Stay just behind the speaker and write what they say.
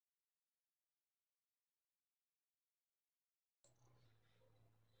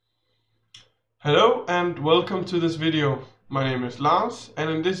Hello and welcome to this video. My name is Lars,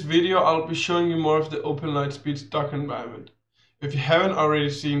 and in this video I'll be showing you more of the OpenLiteSpeed Docker environment. If you haven't already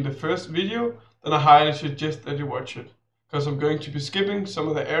seen the first video, then I highly suggest that you watch it, because I'm going to be skipping some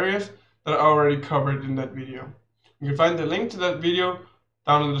of the areas that are already covered in that video. You can find the link to that video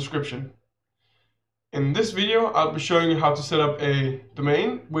down in the description. In this video I'll be showing you how to set up a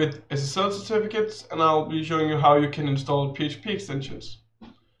domain with SSL certificates, and I'll be showing you how you can install PHP extensions.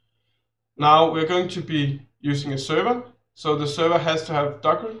 Now we're going to be using a server, so the server has to have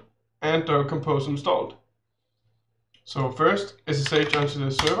Docker and Docker Compose installed. So first SSH onto the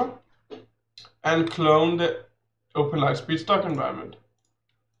server and clone the OpenLiteSpeed Docker environment.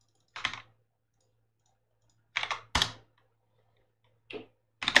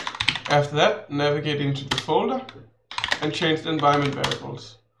 After that, navigate into the folder and change the environment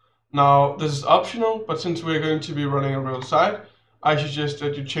variables. Now this is optional, but since we're going to be running a real site, I suggest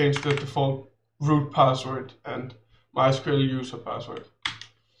that you change the default root password and MySQL user password.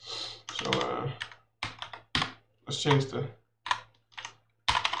 So let's change the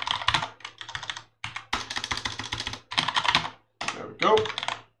there we go.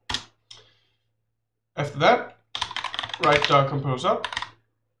 After that, write Docker Compose up,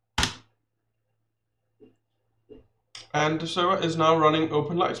 and the server is now running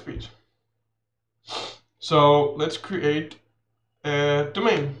OpenLiteSpeed. So let's create a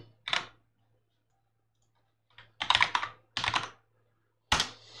domain.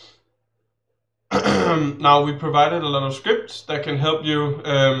 Now we provided a lot of scripts that can help you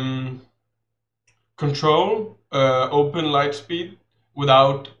control OpenLiteSpeed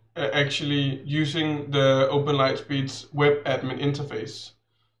without actually using the OpenLiteSpeed's web admin interface.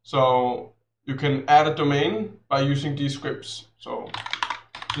 So you can add a domain by using these scripts. So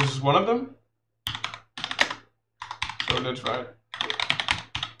this is one of them. So let's write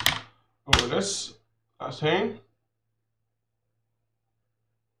over this as hang.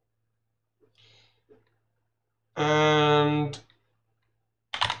 And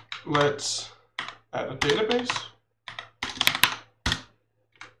let's add a database.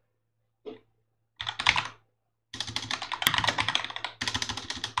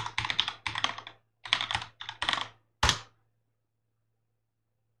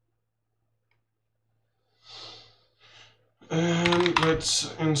 And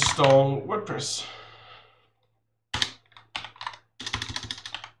let's install WordPress.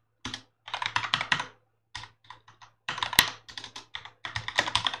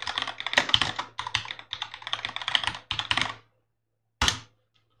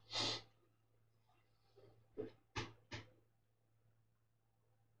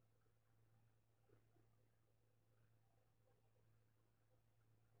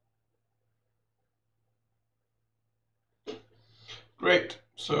 Great,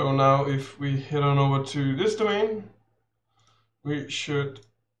 so now if we head on over to this domain, we should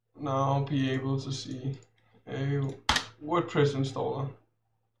now be able to see a WordPress installer.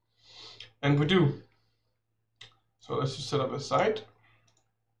 And we do. So let's just set up a site.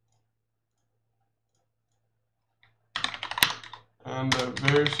 And a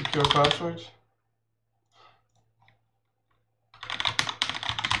very secure password.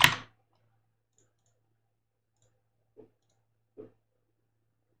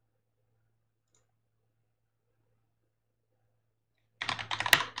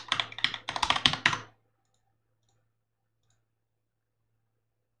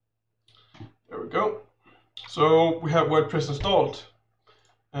 There we go. So we have WordPress installed,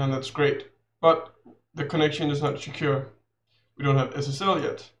 and that's great. But the connection is not secure. We don't have SSL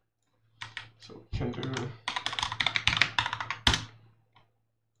yet. So we can do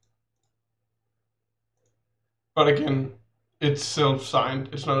but again, it's self-signed,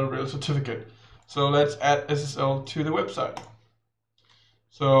 it's not a real certificate. So let's add SSL to the website.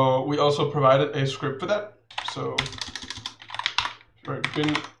 So we also provided a script for that. So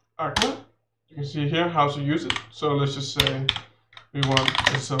bin acme. You can see here how to use it. So let's just say we want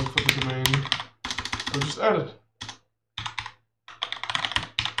SSL for the domain. We'll just add it.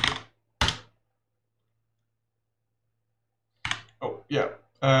 Oh yeah,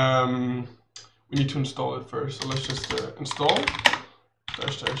 we need to install it first. So let's just install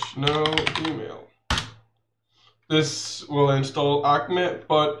 -- no email. This will install acme,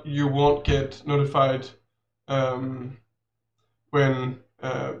 but you won't get notified when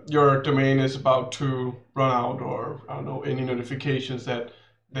your domain is about to run out, or I don't know, any notifications that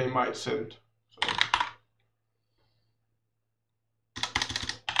they might send. So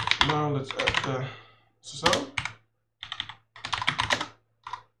now let's add the SSL.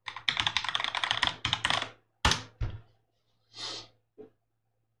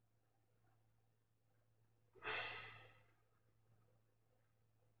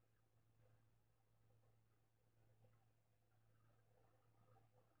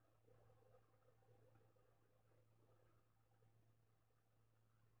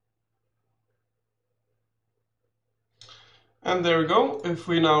 And there we go. If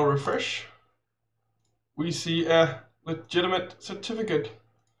we now refresh, we see a legitimate certificate,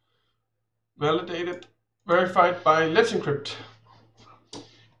 validated, verified by Let's Encrypt.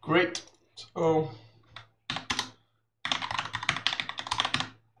 Great. So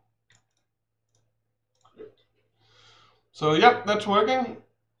yeah, that's working.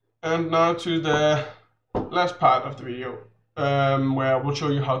 And now to the last part of the video, where I will show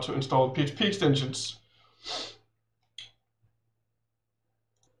you how to install PHP extensions.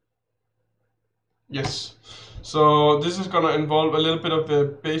 Yes, so this is gonna involve a little bit of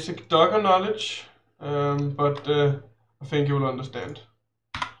the basic Docker knowledge, but I think you will understand.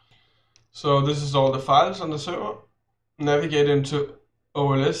 So this is all the files on the server. Navigate into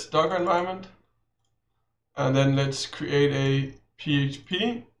ols-docker environment, and then let's create a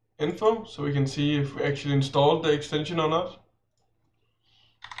phpinfo so we can see if we actually installed the extension or not.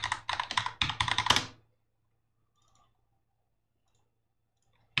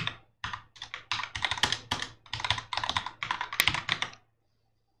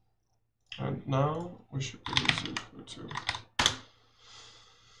 And now we should be able to.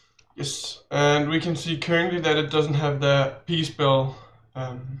 Yes, and we can see currently that it doesn't have the pspell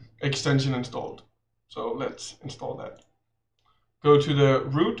extension installed. So let's install that. Go to the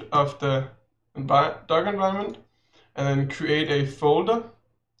root of the Docker environment and then create a folder.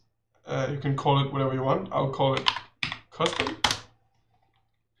 You can call it whatever you want. I'll call it custom.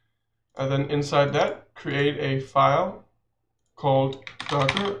 And then inside that, create a file called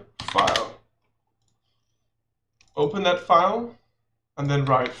Docker file. Open that file and then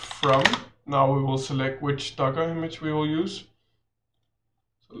write from. Now we will select which Docker image we will use.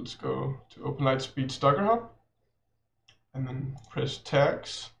 So let's go to OpenLiteSpeed's Docker Hub and then press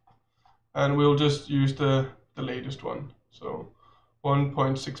tags, and we'll just use the latest one. So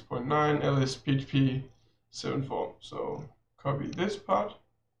 1.6.9 ls php 7.4. So copy this part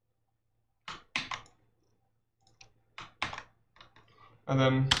and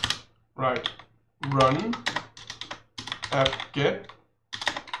then write run apt-get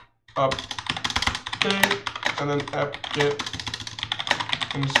update and then apt-get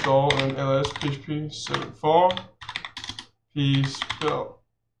install and ls php 7.4 pspell.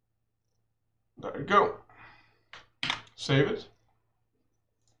 There we go. Save it.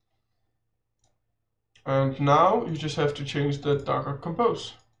 And now you just have to change the Docker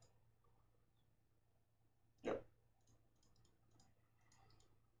compose. Yep.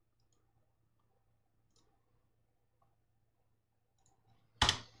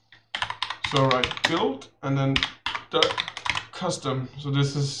 So write build and then custom. So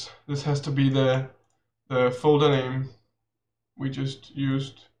this has to be the folder name we just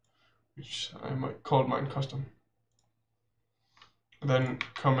used, which I might call mine custom. And then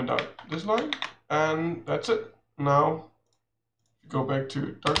comment out this line, and that's it. Now, if you go back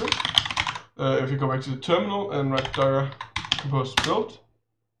to Docker, if you go back to the terminal and write docker compose build,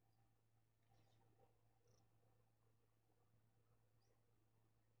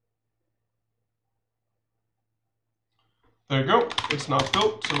 there you go. It's now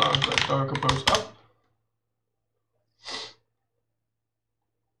built. So now write docker compose up.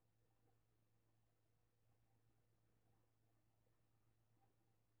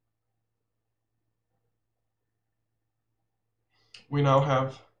 We now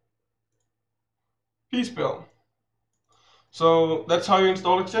have pspell. So that's how you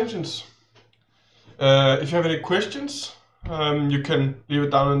install extensions. If you have any questions, you can leave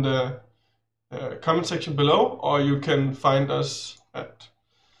it down in the comment section below, or you can find us at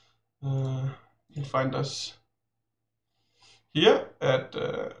here at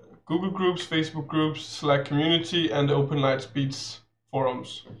Google groups, Facebook groups, Slack community, and the OpenLiteSpeed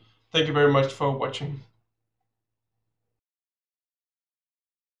forums. Thank you very much for watching.